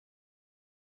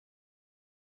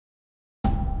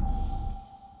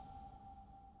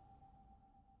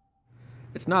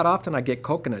It's not often I get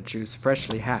coconut juice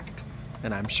freshly hacked,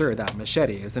 and I'm sure that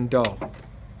machete isn't dull.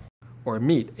 Or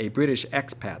meet a British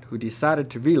expat who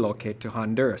decided to relocate to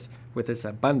Honduras with its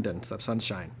abundance of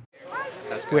sunshine.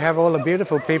 We have all the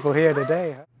beautiful people here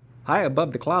today. High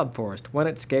above the cloud forest, one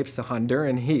escapes the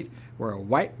Honduran heat, where a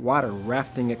whitewater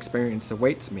rafting experience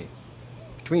awaits me.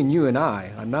 Between you and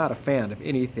I'm not a fan of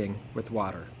anything with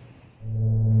water.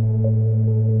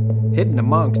 Hidden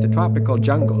amongst the tropical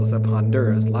jungles of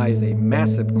Honduras lies a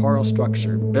massive coral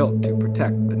structure built to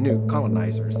protect the new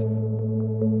colonizers.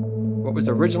 What was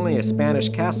originally a Spanish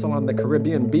castle on the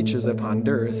Caribbean beaches of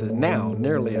Honduras is now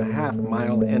nearly a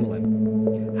half-mile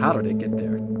inland. How did it get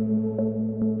there?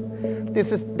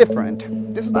 This is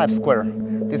different. This is not square.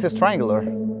 This is triangular.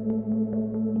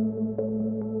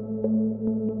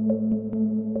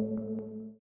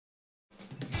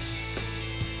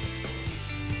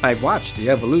 I've watched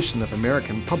the evolution of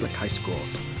American public high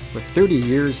schools. With 30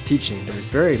 years teaching, there's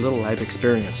very little I've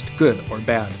experienced, good or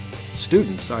bad.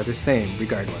 Students are the same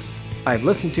regardless. I've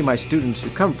listened to my students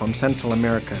who come from Central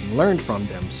America and learned from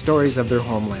them stories of their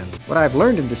homeland. What I've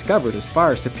learned and discovered is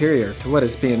far superior to what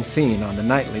is being seen on the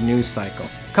nightly news cycle.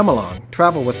 Come along,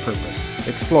 travel with purpose,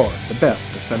 explore the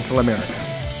best of Central America.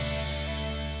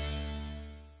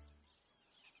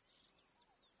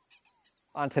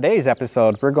 On today's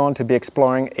episode, we're going to be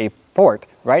exploring a fort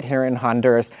right here in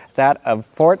Honduras, that of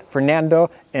Fort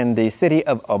Fernando in the city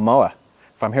of Omoa.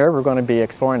 From here, we're going to be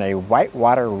exploring a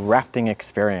whitewater rafting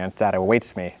experience that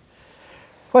awaits me.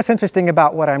 What's interesting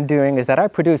about what I'm doing is that I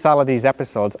produce all of these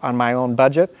episodes on my own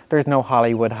budget. There's no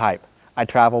Hollywood hype. I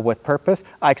travel with purpose.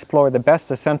 I explore the best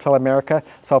of Central America,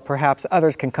 so perhaps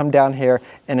others can come down here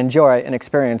and enjoy and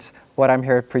experience what I'm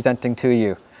here presenting to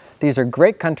you. These are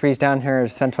great countries down here in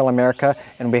Central America,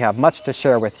 and we have much to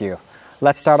share with you.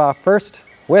 Let's start off first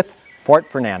with Fort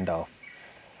Fernando.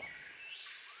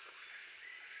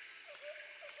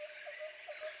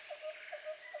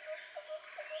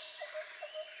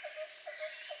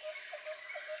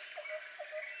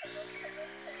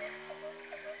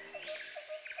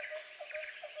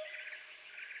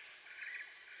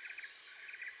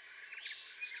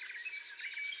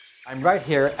 I'm right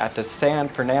here at the San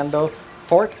Fernando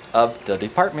Fort of the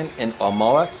department in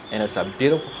Omoa, and it's a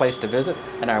beautiful place to visit,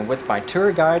 and I'm with my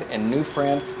tour guide and new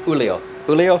friend, Julio.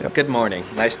 Julio, yep. Good morning.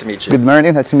 Nice to meet you. Good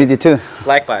morning. Nice to meet you too.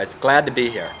 Likewise. Glad to be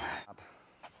here.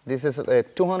 This is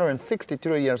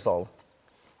 263 years old,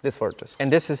 this fortress.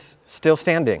 And this is still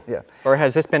standing? Yeah. Or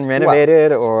has this been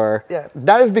renovated, or? Yeah,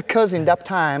 that is because in that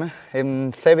time,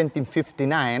 in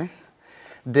 1759,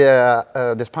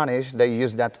 the Spanish, they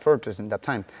used that fortress in that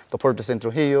time. The fortress in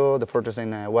Trujillo, the fortress in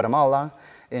Guatemala,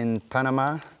 in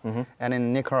Panama, and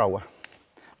in Nicaragua.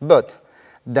 But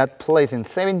that place in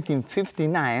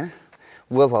 1759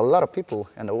 was a lot of people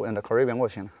in the Caribbean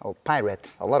Ocean,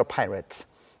 pirates, a lot of pirates.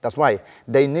 That's why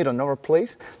they need another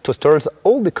place to store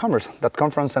all the commerce that come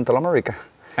from Central America.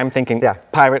 I'm thinking, yeah,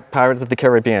 Pirates of the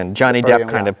Caribbean, Johnny Depp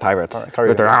kind of pirates.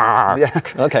 With their, yeah.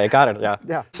 Okay, got it, yeah.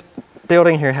 Yeah.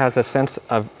 Building here has a sense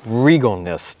of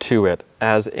regalness to it,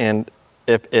 as in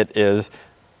if it is,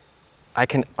 I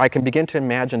can begin to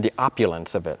imagine the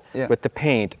opulence of it, with the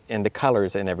paint and the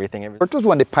colors and everything. It was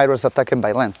when the pirates attacked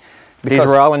by land. These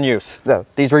were all in use. Yeah.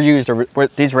 These were used,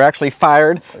 these were actually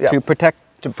fired to protect.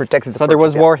 So there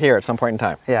was war here at some point in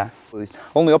time. Yeah.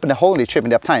 Only opened a holy ship in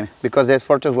that time, because this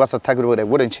fortress was attacked with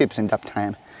wooden ships in that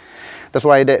time. That's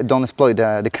why they don't exploit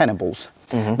the cannibals.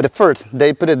 But at first,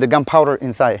 they put the gunpowder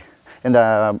inside. In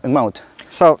the mount.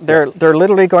 So they're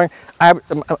literally going,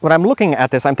 when I'm looking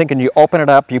at this, I'm thinking you open it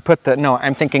up, you put the, no,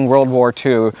 I'm thinking World War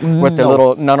II with the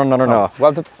little, no.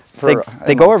 Well,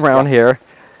 they go around here,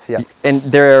 and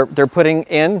they're putting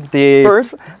in the...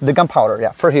 First, the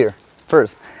gunpowder, for here,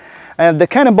 first. And the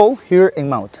cannonball here in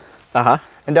mount.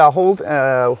 And the holes,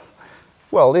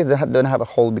 well, they don't have a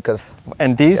hole because...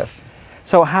 And these,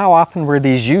 so how often were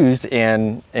these used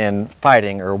in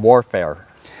fighting or warfare?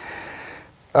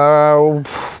 Well,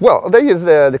 they use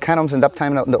the cannons in that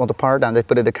time on the part, and they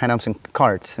put the cannons in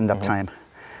carts in that time.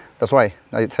 That's why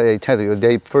I tell you,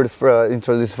 they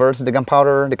introduced first the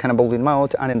gunpowder, the cannonball in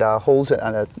mouth, and in the holes,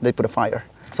 and they put a fire.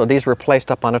 So these were placed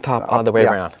up on the top all the way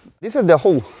around? This is the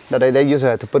hole that they use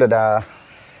to put the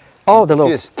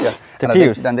fuse. Yeah, the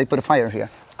fuse. Then they put a fire here.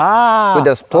 With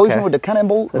the explosion with the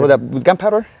cannonball, with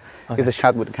gunpowder, is a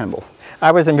shot with the cannonball.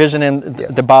 I was envisioning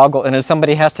the boggle, and if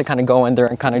somebody has to kind of go in there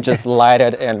and kind of just light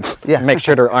it and make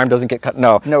sure their arm doesn't get cut.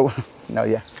 No,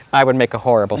 I would make a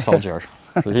horrible soldier.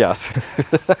 Yes.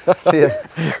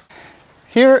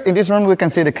 Here in this room we can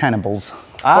see the cannonballs.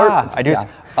 I do.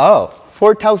 Oh.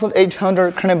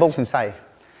 4,800 cannonballs inside.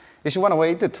 Each one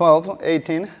weighed 12,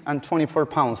 18, and 24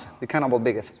 pounds, the cannonball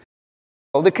biggest.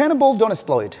 Well, the cannonball don't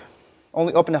explode,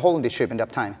 only open a hole in the ship in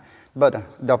that time. But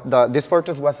this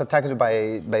fortress was attacked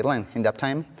by land in that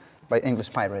time by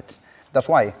English pirates. That's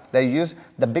why they used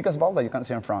the biggest ball that you can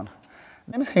see in front.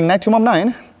 In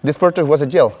 1909, this fortress was a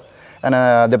jail, and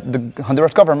the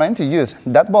Honduras government used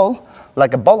that ball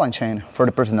like a ball and chain for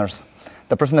the prisoners.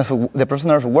 The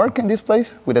prisoners work in this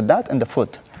place with that and the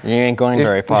foot. You ain't going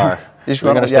very far. You're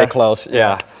going to stay yeah. close,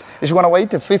 yeah. Each one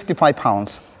weighed 55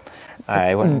 pounds.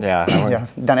 I wouldn't, yeah. I wouldn't. Yeah.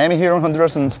 The name here in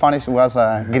Honduras in Spanish was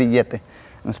grillete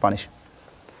in Spanish.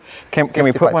 Can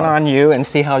we put one on you and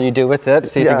see how you do with it?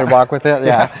 See if you can walk with it?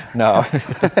 Yeah. No.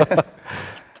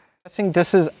 I think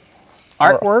this is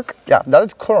artwork? Yeah, that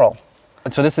is coral.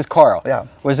 So this is coral? Yeah.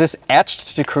 Was this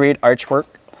etched to create artwork,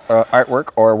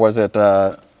 or was it...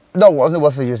 No, it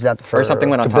wasn't used that for, or something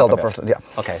went on to build top a of it. fortress.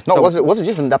 Yeah. Okay. No, so it wasn't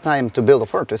used in that time to build a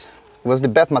fortress. It was the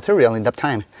best material in that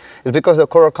time. It's because the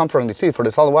coral comes from the sea. For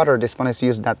the salt water, the Spanish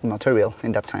used that material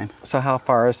in that time. So how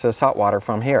far is the salt water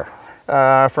from here?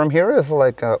 From here is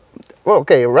like, well,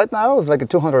 okay, right now it's like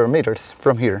 200 meters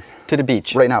from here. To the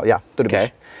beach? Right now, yeah, to the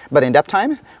beach. But in that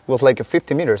time, it was like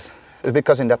 50 meters. It's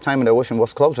because in that time the ocean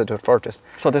was closer to the fortress.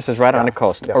 So this is right on the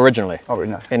coast, originally?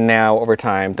 Originally. And now, over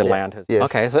time, the land has... Yes.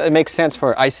 Okay, so it makes sense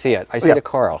for... I see it. I see the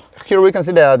coral. Here we can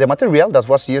see the material that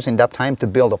was used in that time to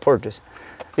build a fortress.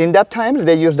 In that time,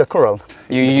 they used the coral.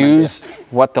 You use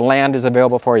what the land is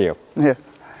available for you. Yeah.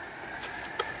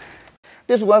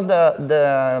 This was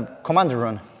the commander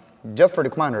room, just for the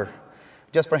commander,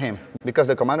 just for him. Because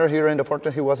the commander here in the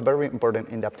fortress, he was very important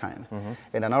in that time.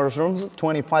 In another room,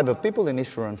 25 people in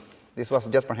each room. This was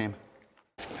just for him.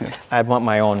 I want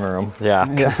my own room, yeah.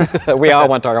 We all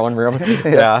want our own room,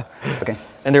 yeah. Okay.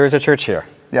 And there is a church here?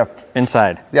 Yeah.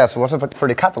 Inside? Yes, it was for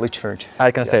the Catholic Church. I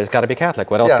was going to say, it's got to be Catholic.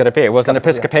 What else could it be? It wasn't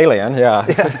Episcopalian,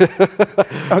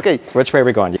 Okay. Which way are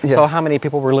we going? So how many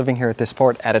people were living here at this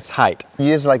fort at its height?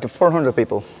 Used like 400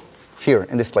 people here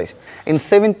in this place. In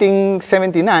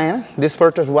 1779, this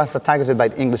fortress was attacked by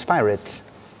English pirates.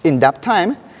 In that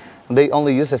time, they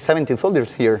only used 70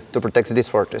 soldiers here to protect this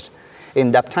fortress.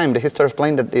 In that time, the history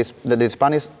explained that the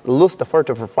Spanish lost the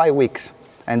fortress for 5 weeks,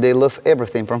 and they lost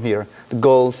everything from here: the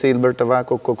gold, silver,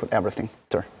 tobacco, cocoa, everything.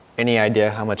 Sure. Any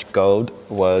idea how much gold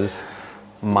was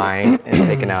mined and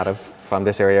taken out of from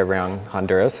this area around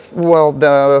Honduras? Well,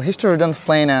 the history doesn't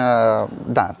explain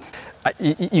that.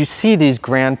 You see these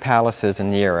grand palaces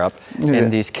in Europe,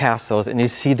 and these castles, and you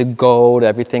see the gold,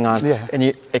 everything on, and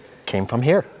it came from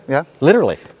here. Yeah.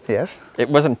 Literally. Yes. It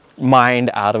wasn't mined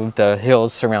out of the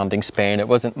hills surrounding Spain. It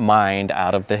wasn't mined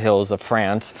out of the hills of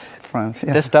France. Yeah.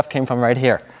 This stuff came from right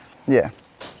here. Yeah.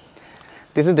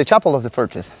 This is the chapel of the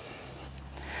fortress.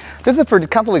 This is for the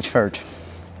Catholic Church.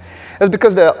 It's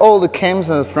because all the kings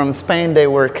from Spain, they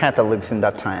were Catholics in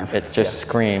that time. It just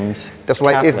screams That's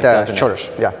why Catholic, it's the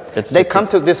church. Yeah. They come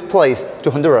to this place,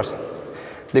 to Honduras.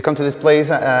 They come to this place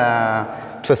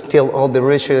to steal all the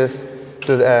riches,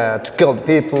 to kill the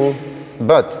people.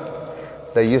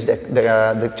 But they used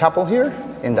the chapel here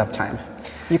in that time.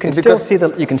 You can still see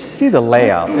the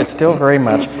layout. It's still very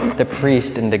much the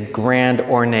priest in the grand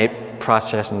ornate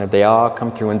procession. They all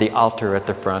come through in the altar at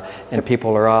the front, and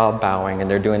people are all bowing and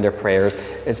they're doing their prayers.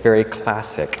 It's very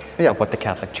classic of what the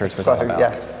Catholic Church was all about.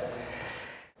 Yeah.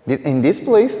 In this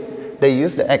place, they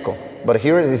use the echo, but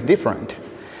here it is different.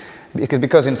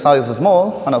 Because inside is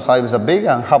small and outside is big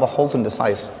and have a holes in the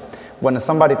sides. When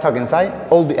somebody talks inside,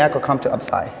 all the echo comes to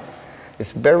outside.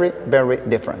 It's very, very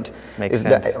different. Makes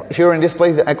sense. Here in this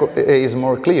place, the echo is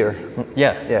more clear.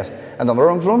 Yes. Yes. And the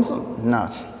wrong rooms,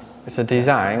 not. It's a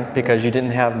design because you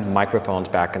didn't have microphones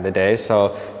back in the day,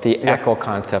 so the echo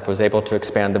concept was able to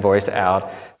expand the voice out.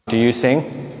 Do you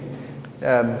sing?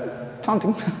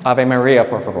 Something. Ave Maria,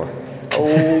 por favor.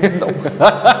 Oh,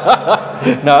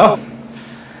 no.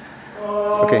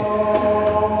 No? Okay.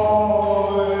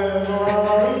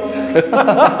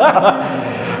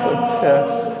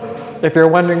 If you're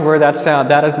wondering where that sound,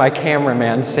 that is my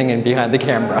cameraman singing behind the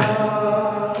camera.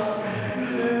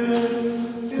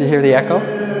 You hear the echo?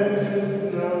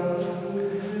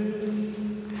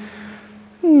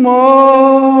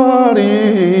 Maria.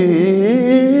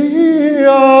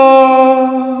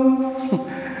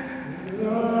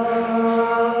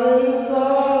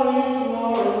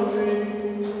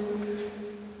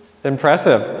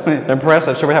 Impressive.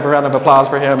 Impressive. Should we have a round of applause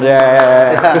for him?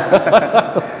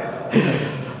 Yeah.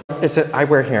 I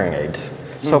wear hearing aids.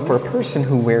 So for a person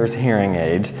who wears hearing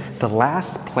aids, the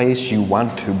last place you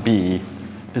want to be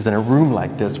is in a room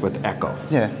like this with echo.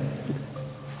 Yeah.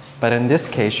 But in this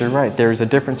case, you're right. There's a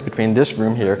difference between this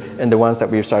room here and the ones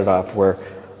that we've started off where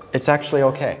it's actually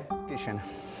okay.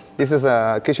 This is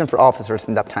a kitchen for officers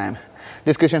in that time.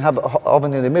 This kitchen have an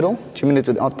oven in the middle, chimney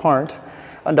to the out part,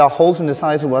 and the holes in the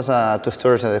sides was to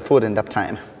store the food in that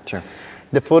time. Sure.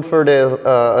 The food for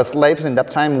the slaves in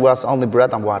that time was only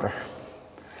bread and water.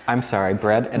 I'm sorry,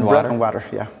 bread and water? Bread and water,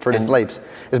 yeah, for the slaves.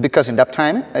 It's because in that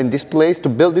time, in this place, to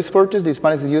build this fortress, the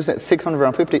Spanish used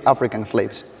 650 African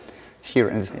slaves here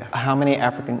in this. Yeah. How many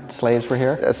African slaves were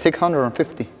here?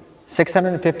 650.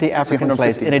 650 African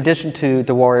slaves, in addition to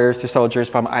the warriors, the soldiers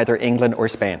from either England or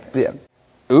Spain. Yeah.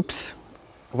 Oops.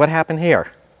 What happened here?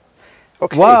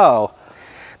 Okay. Whoa.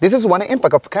 This is one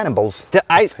impact of cannonballs.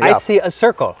 I see a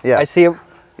circle. Yeah. I see a...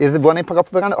 Is one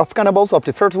impact of cannonballs of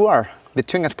the First War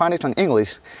between Spanish and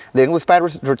English. The English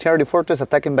pirates retired the fortress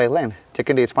attacking by land,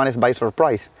 taking the Spanish by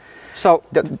surprise. So,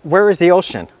 where is the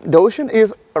ocean? The ocean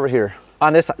is over here.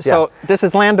 On this, yeah. So this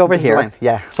is land over here. Land,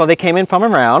 yeah. So they came in from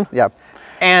around. Yeah.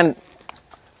 And,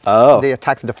 they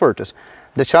attacked the fortress.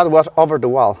 The shot was over the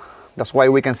wall. That's why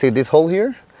we can see this hole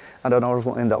here, and another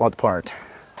one in the other part.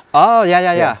 Oh,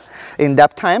 yeah. In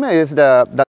that time is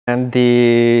And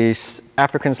the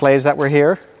African slaves that were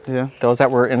here, those that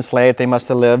were enslaved, they must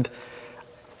have lived,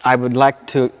 I would like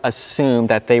to assume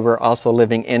that they were also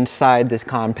living inside this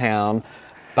compound,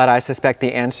 but I suspect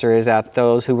the answer is that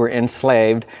those who were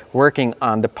enslaved working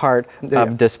on the part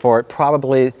of this fort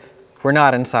probably were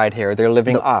not inside here. They're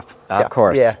living off, of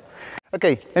course. Yeah.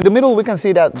 Okay, in the middle we can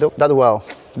see that well.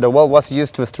 The well was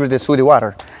used to store the sweet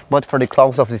water, but for the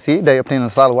clouds of the sea, they obtained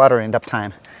salt water in that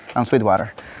time, and sweet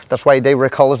water. That's why they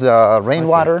recall the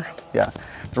rainwater. Yeah,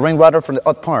 the rainwater from the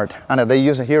out part, and they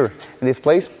use it here in this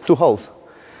place 2 holes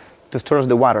to store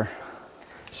the water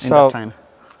in that time.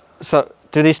 So,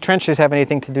 do these trenches have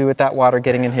anything to do with that water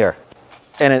getting in here?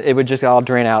 And it would just all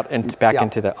drain out and back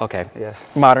into the, okay. Yes.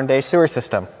 Modern day sewer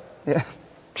system. Yeah.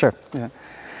 Sure. Yeah.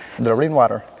 The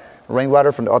rainwater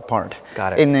from the out part.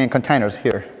 Got it. In the containers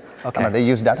here. Okay. And they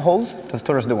use that holes to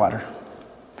store the water.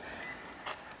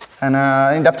 And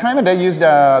in that time they used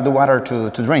the water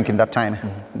to drink in that time.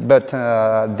 But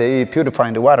they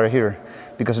purify the water here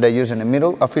because they use in the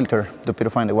middle a filter to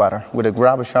purify the water with a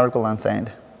gravel, charcoal and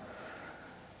sand.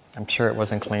 I'm sure it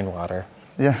wasn't clean water.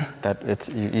 Yeah. But it's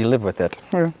you live with it.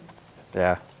 Yeah.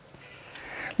 Yeah.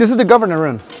 This is the governor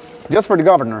room, just for the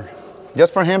governor.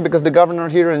 Just for him, because the governor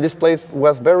here in this place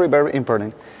was very, very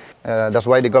important. That's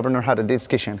why the governor had this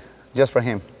kitchen, just for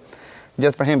him.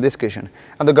 Just for him, this kitchen.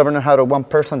 And the governor had one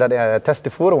person that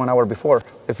tested food 1 hour before.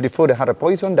 If the food had a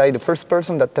poison, die the first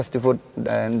person that tested food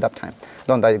in that time.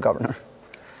 Don't die the governor.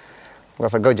 It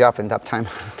was a good job in that time.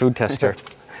 Food tester.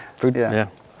 Food, yeah.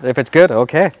 If it's good,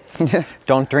 okay. Yeah.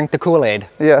 Don't drink the Kool-Aid.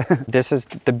 Yeah. This is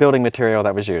the building material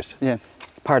that was used. Yeah.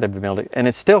 Part of the building. And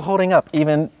it's still holding up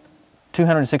even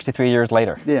 263 years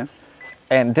later. Yeah.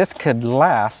 And this could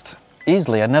last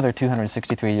easily another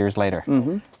 263 years later.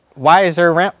 Why is there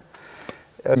a ramp?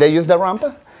 They used the ramp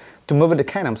to move the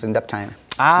cannons in that time.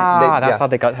 That's how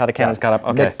the cannons got up.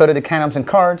 Okay. They put the cannons in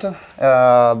carts.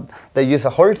 They used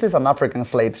horses and African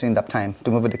slaves in that time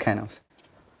to move the cannons.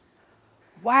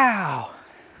 Wow.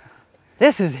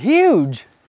 This is huge.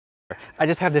 I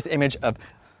just have this image of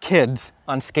kids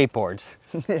on skateboards.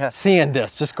 Seeing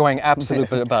this, just going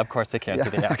absolutely above. Of course they can't do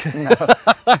that.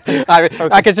 No.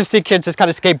 I can just see kids just kind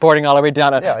of skateboarding all the way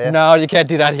down. No, you can't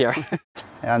do that here.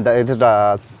 And it is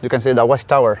you can see the West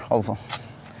Tower also.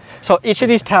 So each of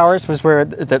these towers was where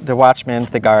the watchmen,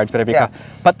 the guards, whatever you call it.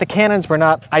 But the cannons were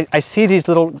not, I see these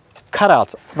little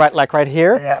cutouts, right, like right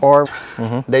here, or...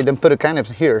 They didn't put the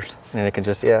cannons here. And they can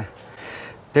just...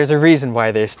 There's a reason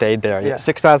why they stayed there.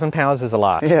 6,000 pounds is a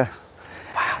lot. Yeah.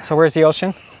 Wow. So where's the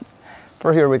ocean?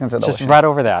 For here we can see the ocean. Just right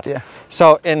over that. Yeah.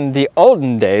 So in the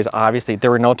olden days, obviously, there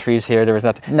were no trees here, there was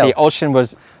nothing. No. The ocean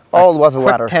was all was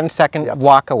water. 10-second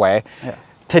walk away. Yeah.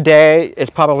 Today, it's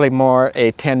probably more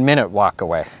a 10-minute walk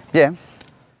away. Yeah.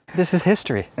 This is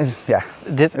history.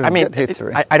 I mean,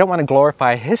 history. I don't want to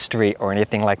glorify history or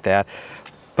anything like that,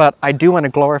 but I do want to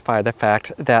glorify the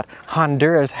fact that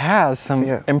Honduras has some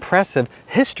impressive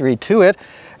history to it.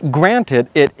 Granted,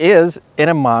 it is in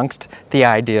amongst the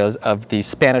ideas of the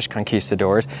Spanish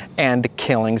conquistadors and the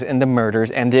killings and the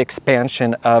murders and the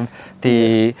expansion of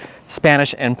the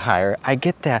Spanish Empire. I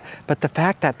get that, but the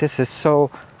fact that this is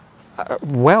so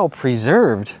well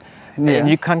preserved, and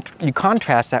you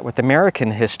contrast that with American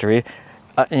history,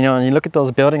 you know, and you look at those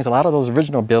buildings, a lot of those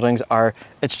original buildings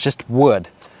it's just wood.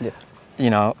 You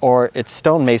know, or it's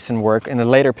stonemason work in the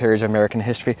later periods of American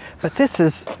history, but this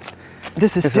is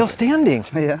still standing.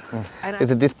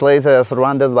 This place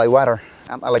surrounded by water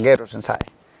and alligators inside,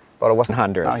 but it wasn't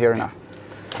Honduras. Not here now.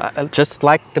 Just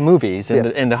like the movies,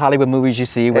 in the Hollywood movies you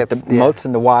see with the moats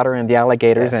in the water and the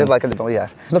alligators. It's like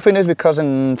It's not finished because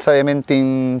in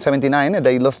 1779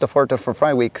 they lost the fortress for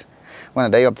 5 weeks.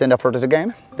 When they obtained the fortress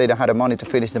again, they don't have the money to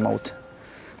finish the moat.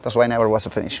 That's why it never was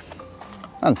finished.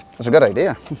 And it's a good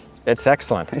idea. It's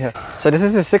excellent. So this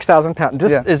is a 6,000 pound.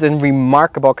 This is in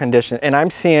remarkable condition, and I'm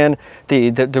seeing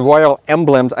the royal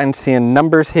emblems. I'm seeing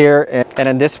numbers here, and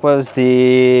then this was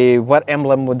the, what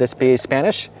emblem would this be?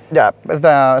 Spanish? Yeah, it's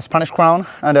the Spanish crown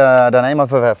and the name of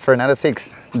Fernando VI,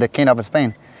 the King of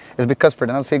Spain. It's because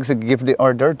Fernando VI gave the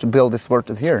order to build this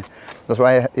fortress here. That's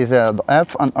why it's the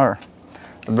F and R.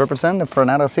 It represents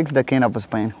Fernando VI, the King of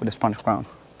Spain, with the Spanish crown.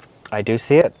 I do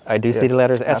see it. I do see the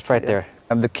letters S right there.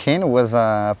 The king was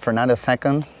Fernando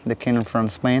II, the king from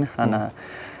Spain, and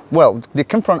well, the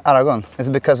king from Aragon. It's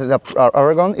because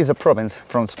Aragon is a province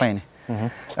from Spain,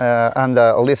 and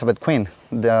Elizabeth Queen,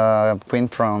 the queen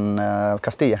from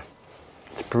Castilla.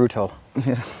 It's brutal.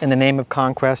 In the name of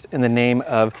conquest, in the name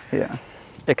of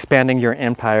expanding your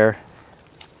empire,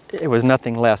 it was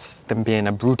nothing less than being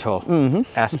a brutal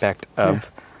aspect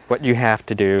of what you have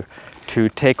to do to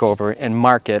take over and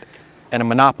market and a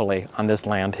monopoly on this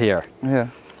land here.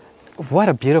 What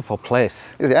a beautiful place.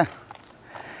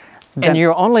 And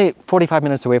you're only 45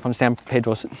 minutes away from San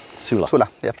Pedro Sula.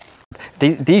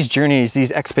 These journeys,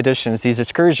 these expeditions, these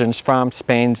excursions from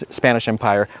Spain's Spanish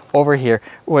Empire over here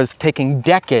was taking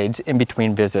decades in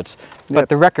between visits, but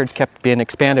the records kept being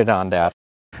expanded on that.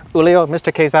 Julio,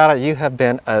 Mr. Quezada, you have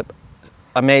been an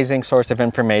amazing source of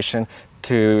information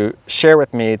to share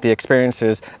with me the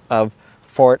experiences of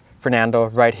Fort Fernando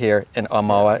right here in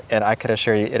Omoa, and I can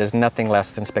assure you it is nothing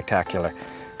less than spectacular.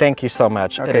 Thank you so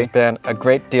much. It has been a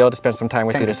great deal to spend some time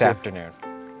with you this afternoon.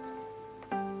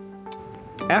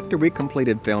 After we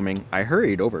completed filming, I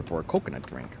hurried over for a coconut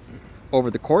drink. Over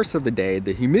the course of the day,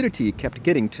 the humidity kept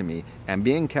getting to me, and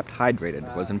being kept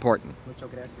hydrated was important.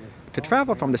 To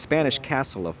travel from the Spanish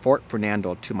castle of Fort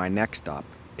Fernando to my next stop,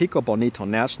 Pico Bonito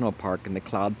National Park in the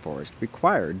Cloud Forest,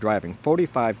 required driving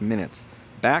 45 minutes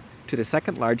back to the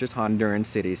second largest Honduran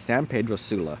city, San Pedro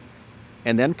Sula,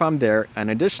 and then from there an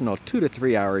additional 2 to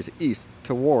 3 hours east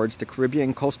towards the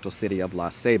Caribbean coastal city of La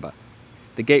Ceiba,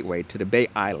 the gateway to the Bay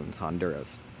Islands,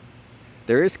 Honduras.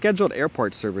 There is scheduled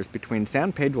airport service between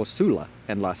San Pedro Sula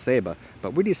and La Ceiba,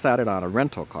 but we decided on a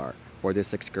rental car for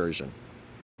this excursion.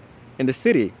 In the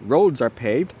city, roads are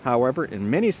paved. However, in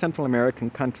many Central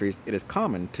American countries, it is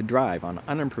common to drive on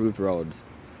unimproved roads.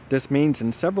 This means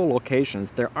in several locations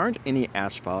there aren't any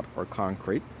asphalt or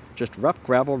concrete, just rough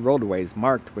gravel roadways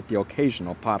marked with the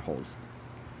occasional potholes.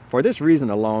 For this reason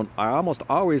alone, I almost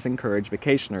always encourage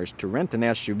vacationers to rent an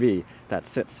SUV that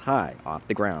sits high off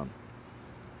the ground.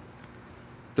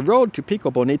 The road to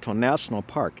Pico Bonito National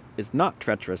Park is not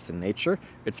treacherous in nature.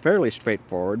 It's fairly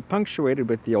straightforward, punctuated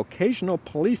with the occasional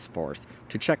police force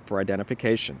to check for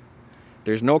identification.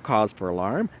 There's no cause for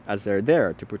alarm, as they're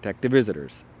there to protect the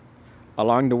visitors.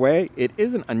 Along the way, it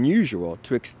isn't unusual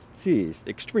to see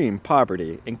extreme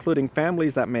poverty, including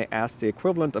families that may ask the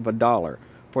equivalent of $1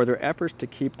 for their efforts to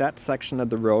keep that section of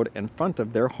the road in front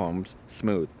of their homes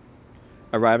smooth.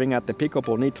 Arriving at the Pico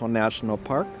Bonito National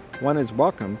Park, one is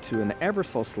welcomed to an ever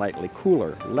so slightly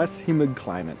cooler, less humid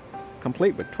climate,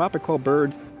 complete with tropical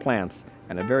birds, plants,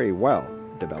 and a very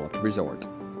well-developed resort.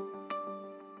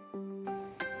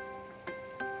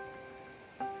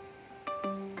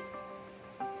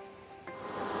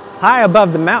 High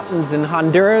above the mountains in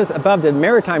Honduras, above the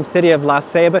maritime city of La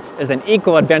Ceiba, is an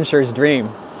eco-adventurer's dream.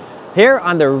 Here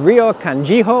on the Rio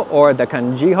Canjijo, or the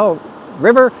Canjijo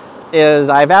River,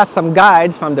 I've asked some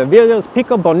guides from the Villas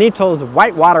Pico Bonito's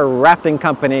Whitewater Rafting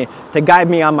Company to guide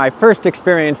me on my first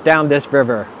experience down this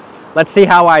river. Let's see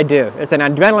how I do. It's an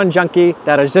adrenaline junkie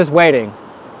that is just waiting.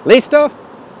 Listo?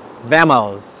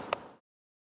 Vamos!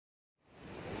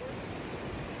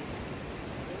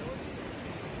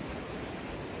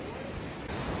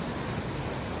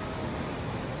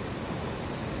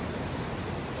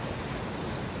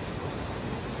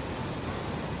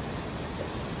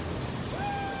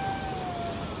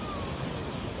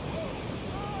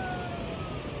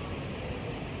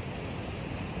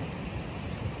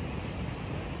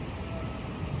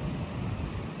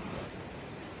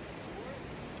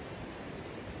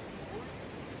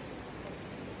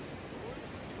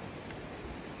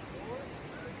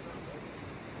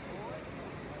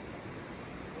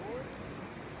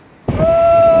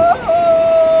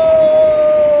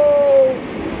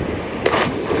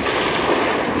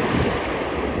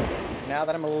 Now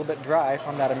that I'm a little bit dry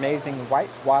from that amazing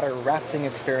whitewater rafting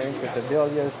experience with the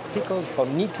Villas Pico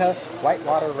Bonito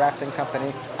Whitewater Rafting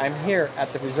Company, I'm here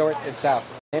at the resort itself.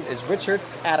 My name is Richard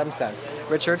Adamson.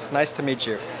 Richard, nice to meet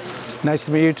you. Nice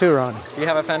to meet you too, Ron. You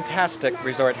have a fantastic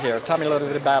resort here. Tell me a little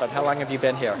bit about it. How long have you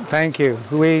been here? Thank you.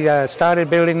 We started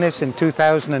building this in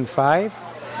 2005,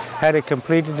 had it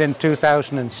completed in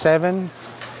 2007,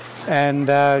 and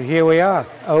here we are,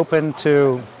 open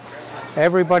to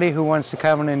everybody who wants to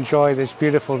come and enjoy this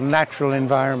beautiful natural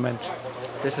environment.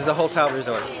 This is a hotel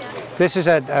resort. This is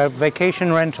a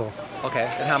vacation rental. Okay,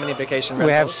 and how many vacation rentals?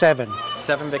 We have 7.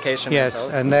 7 vacation yes,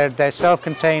 rentals. And they're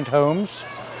self-contained homes.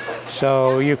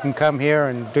 So you can come here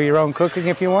and do your own cooking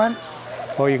if you want,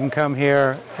 or you can come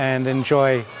here and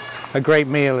enjoy a great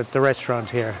meal at the restaurant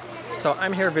here. So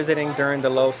I'm here visiting during the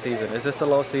low season. Is this the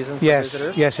low season for Yes,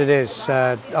 visitors? yes it is.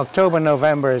 October,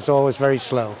 November is always very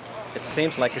slow. It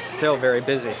seems like it's still very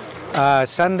busy.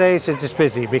 Sundays it is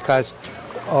busy because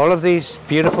all of these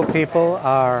beautiful people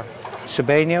are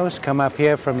Subeños, come up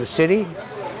here from the city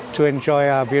to enjoy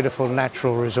our beautiful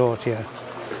natural resort here.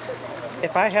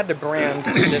 If I had to brand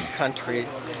this country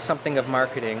something of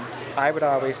marketing, I would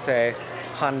always say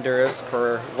Honduras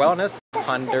for wellness,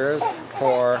 Honduras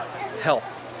for health.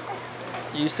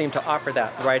 You seem to offer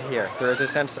that right here. There is a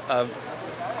sense of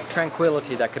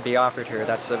tranquility that could be offered here.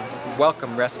 That's a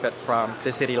welcome respite from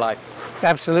the city life.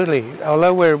 Absolutely.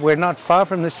 Although we're not far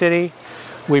from the city,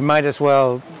 we might as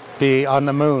well be on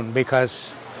the moon because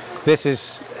this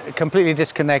is completely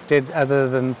disconnected other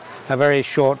than a very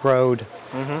short road.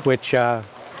 Which, as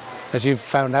you've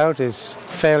found out, is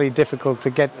fairly difficult to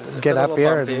get up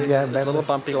here. Bumpy. It's a little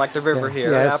bumpy like the river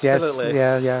here, yes, absolutely.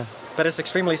 Yes, yeah. But it's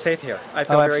extremely safe here. I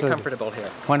feel very comfortable here.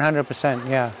 100%,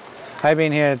 yeah. I've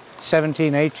been here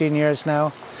 17, 18 years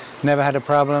now, never had a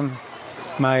problem.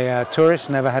 My tourists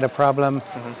never had a problem.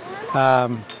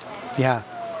 Yeah,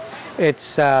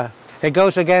 it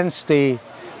goes against the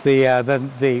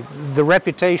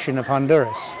reputation of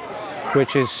Honduras,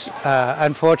 which is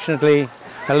unfortunately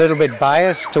a little bit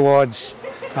biased towards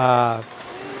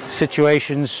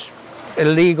situations,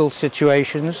 illegal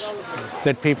situations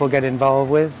that people get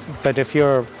involved with. But if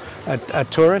you're a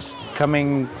tourist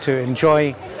coming to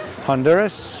enjoy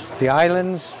Honduras, the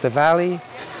islands, the valley,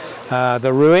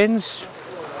 the ruins,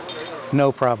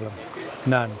 no problem,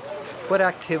 none. What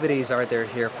activities are there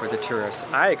here for the tourists?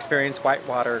 I experienced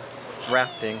whitewater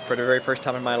rafting for the very first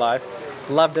time in my life.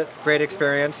 Loved it, great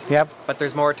experience. Yep. But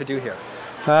there's more to do here.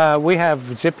 We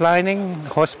have zip lining,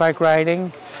 horseback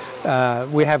riding.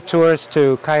 We have tours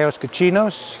to Cayos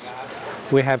Cochinos.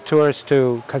 We have tours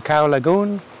to Cacao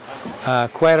Lagoon,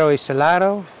 Cuero y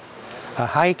Salado,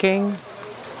 hiking,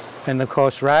 and of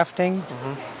course rafting.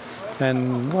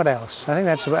 And what else? I think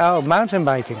that's mountain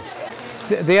biking.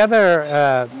 The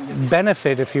other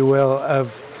benefit, if you will,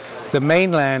 of the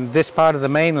mainland, this part of the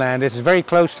mainland, is very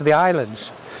close to the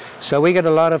islands. So we get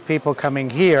a lot of people coming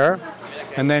here,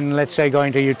 and then let's say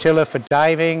going to Utila for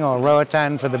diving, or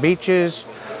Roatan for the beaches,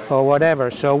 or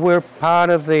whatever. So we're part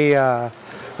of the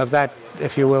of that,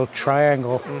 if you will,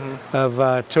 triangle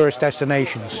of tourist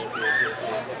destinations.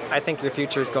 I think your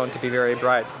future is going to be very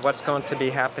bright. What's going to be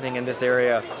happening in this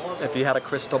area if you had a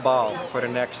crystal ball for the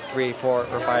next 3, 4,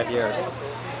 or 5 years?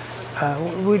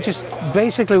 We just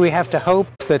basically we have to hope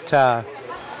that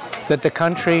that the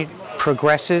country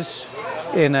progresses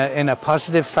in a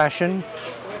positive fashion.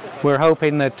 We're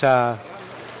hoping that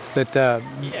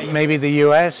maybe the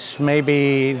U.S.,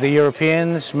 maybe the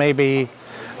Europeans, maybe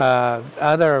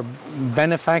other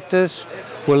benefactors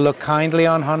will look kindly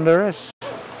on Honduras.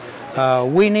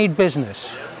 We need business.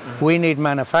 We need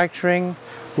manufacturing.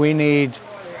 We need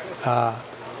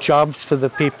jobs for the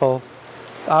people,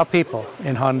 our people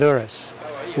in Honduras.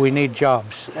 We need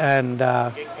jobs, and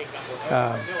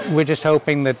we're just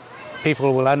hoping that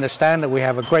people will understand that we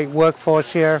have a great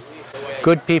workforce here,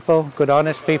 good people, good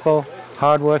honest people,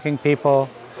 hardworking people.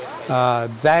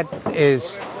 That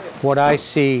is what I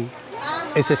see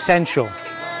is essential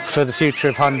for the future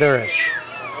of Honduras.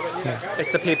 Yeah.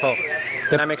 It's the people.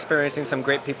 And I'm experiencing some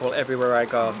great people everywhere I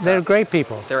go. They're great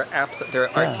people. They're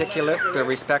articulate, they're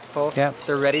respectful, yeah.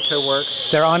 They're ready to work.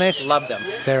 They're honest. Love them.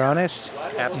 They're honest.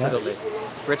 Absolutely. Yeah.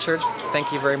 Richard,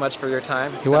 thank you very much for your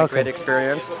time. It's You're welcome. been a great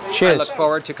experience. Cheers. I look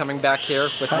forward to coming back here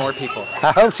with more people.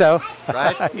 I hope so.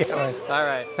 Right? Yeah, right. All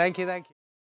right. Thank you, thank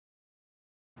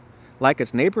you. Like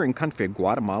its neighboring country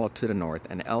Guatemala to the north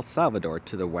and El Salvador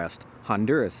to the west,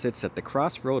 Honduras sits at the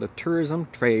crossroad of tourism,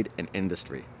 trade, and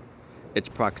industry. Its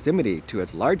proximity to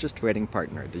its largest trading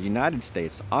partner, the United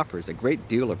States, offers a great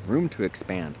deal of room to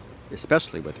expand,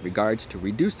 especially with regards to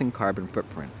reducing carbon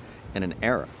footprint in an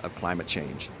era of climate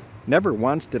change. Never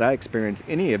once did I experience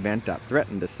any event that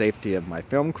threatened the safety of my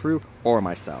film crew or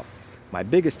myself. My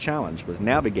biggest challenge was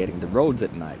navigating the roads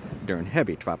at night during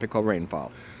heavy tropical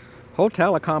rainfall.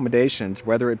 Hotel accommodations,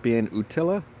 whether it be in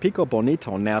Utila, Pico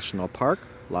Bonito National Park,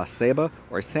 La Ceiba,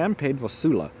 or San Pedro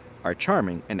Sula, are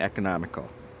charming and economical.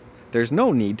 There's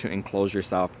no need to enclose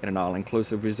yourself in an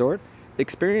all-inclusive resort.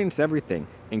 Experience everything,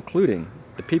 including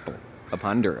the people of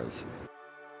Honduras.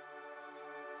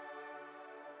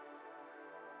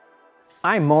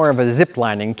 I'm more of a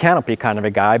ziplining canopy kind of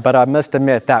a guy, but I must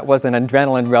admit that was an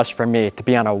adrenaline rush for me to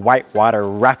be on a whitewater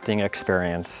rafting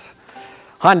experience.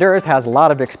 Honduras has a lot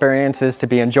of experiences to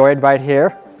be enjoyed right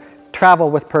here.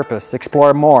 Travel with purpose,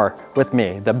 explore more with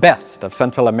me, the best of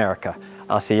Central America.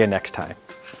 I'll see you next time.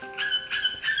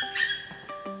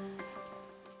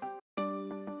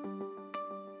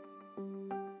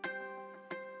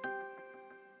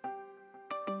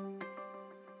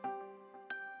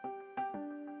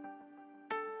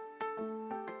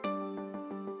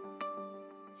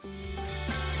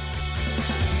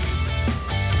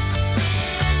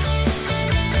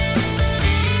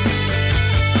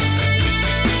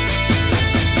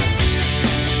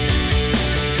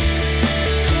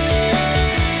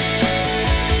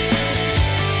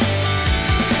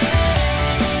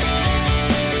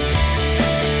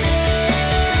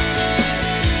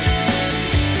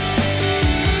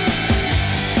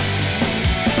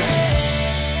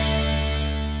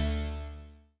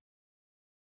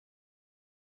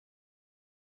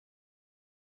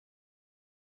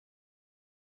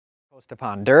 Coast of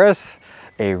Honduras,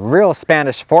 a real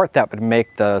Spanish fort that would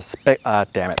make the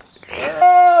damn it.